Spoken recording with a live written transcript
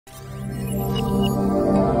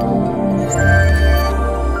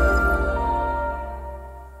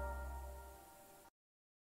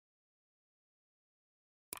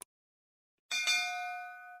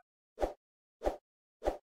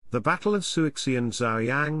The Battle of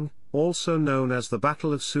Suixian-Zaoyang, also known as the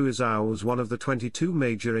Battle of Suizao, was one of the 22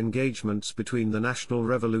 major engagements between the National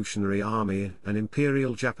Revolutionary Army and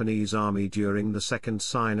Imperial Japanese Army during the Second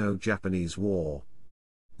Sino-Japanese War.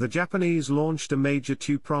 The Japanese launched a major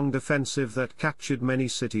two-pronged offensive that captured many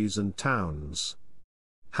cities and towns.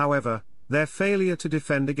 However, their failure to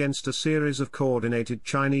defend against a series of coordinated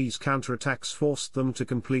Chinese counterattacks forced them to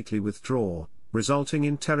completely withdraw, resulting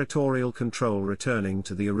in territorial control returning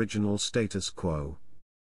to the original status quo.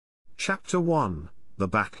 Chapter 1: The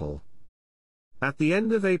Battle. At the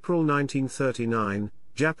end of April 1939,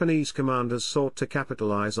 Japanese commanders sought to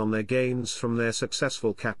capitalize on their gains from their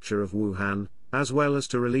successful capture of Wuhan, as well as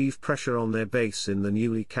to relieve pressure on their base in the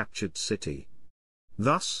newly captured city.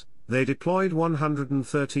 Thus, they deployed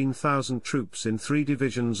 113,000 troops in 3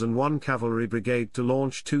 divisions and 1 cavalry brigade to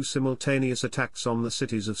launch 2 simultaneous attacks on the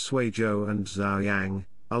cities of Suizhou and Zaoyang,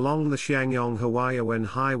 along the Xiangyong-Huaiyuan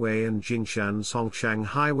Highway and Jingshan-Songshan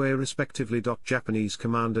Highway respectively. Japanese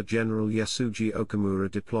Commander General Yasuji Okamura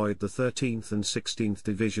deployed the 13th and 16th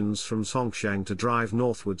Divisions from Songshan to drive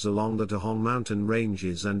northwards along the Dahong mountain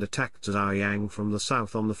ranges and attacked Zaoyang from the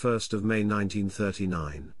south on the 1st of May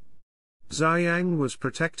 1939. Zaoyang was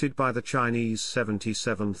protected by the Chinese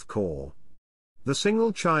 77th Corps. The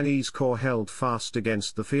single Chinese corps held fast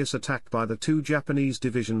against the fierce attack by the 2 Japanese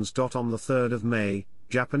divisions. On the 3rd of May,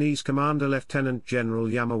 Japanese Commander Lieutenant General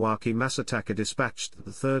Yamawaki Masataka dispatched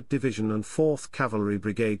the 3rd Division and 4th Cavalry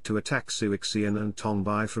Brigade to attack Suixian and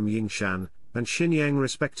Tongbai from Yingshan and Xinyang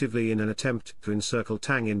respectively in an attempt to encircle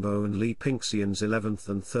Tanginbo and Li Pingxian's 11th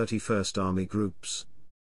and 31st Army groups.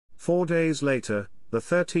 4 days later, the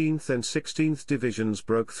 13th and 16th Divisions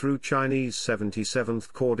broke through Chinese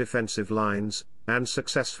 77th Corps defensive lines, and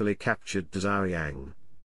successfully captured Zaoyang.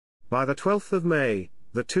 By the 12th of May,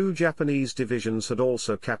 the 2 Japanese divisions had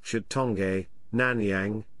also captured Tongay,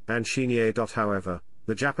 Nanyang, and Xinyang. However,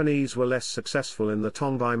 the Japanese were less successful in the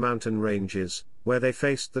Tongbai mountain ranges, where they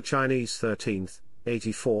faced the Chinese 13th,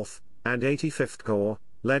 84th, and 85th Corps,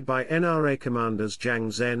 led by NRA commanders Jiang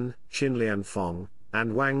Zhen, Qin Lianfeng,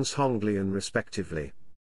 and Wang Honglian respectively.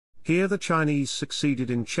 Here the Chinese succeeded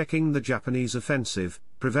in checking the Japanese offensive,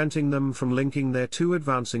 preventing them from linking their 2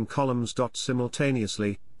 advancing columns.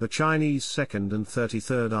 Simultaneously, the Chinese 2nd and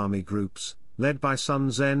 33rd Army groups, led by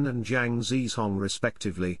Sun Zhen and Jiang Zhizhong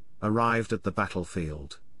respectively, arrived at the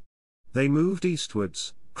battlefield. They moved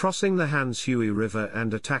eastwards, crossing the Hanshui River,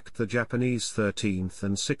 and attacked the Japanese 13th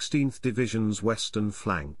and 16th Division's western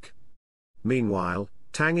flank. Meanwhile,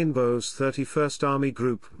 Tanginbo's 31st Army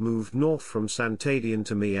Group moved north from Santadian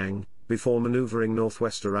to Miang, before maneuvering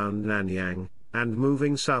northwest around Nanyang, and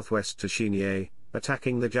moving southwest to Xinyang,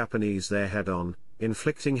 attacking the Japanese there head-on,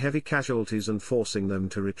 inflicting heavy casualties and forcing them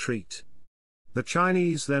to retreat. The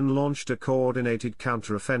Chinese then launched a coordinated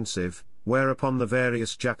counteroffensive, whereupon the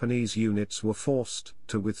various Japanese units were forced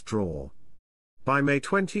to withdraw. By May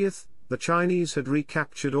 20th, the Chinese had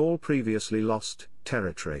recaptured all previously lost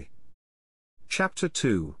territory. Chapter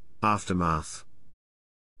 2: Aftermath.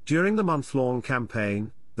 During the month-long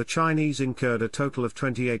campaign, the Chinese incurred a total of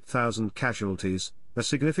 28,000 casualties, a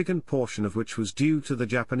significant portion of which was due to the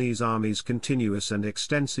Japanese Army's continuous and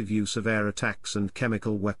extensive use of air attacks and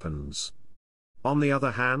chemical weapons. On the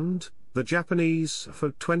other hand, the Japanese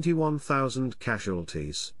suffered 21,000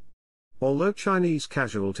 casualties. Although Chinese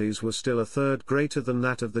casualties were still a third greater than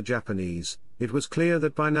that of the Japanese, it was clear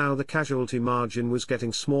that by now the casualty margin was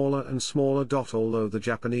getting smaller and smaller. Although the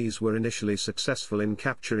Japanese were initially successful in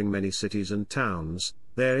capturing many cities and towns,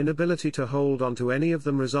 their inability to hold on to any of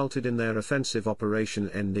them resulted in their offensive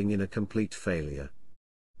operation ending in a complete failure.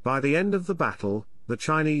 By the end of the battle, the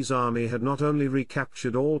Chinese army had not only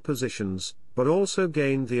recaptured all positions, but also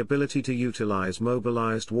gained the ability to utilize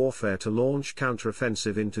mobilized warfare to launch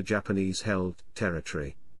counteroffensive into Japanese-held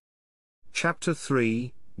territory. Chapter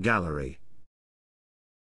 3: Gallery.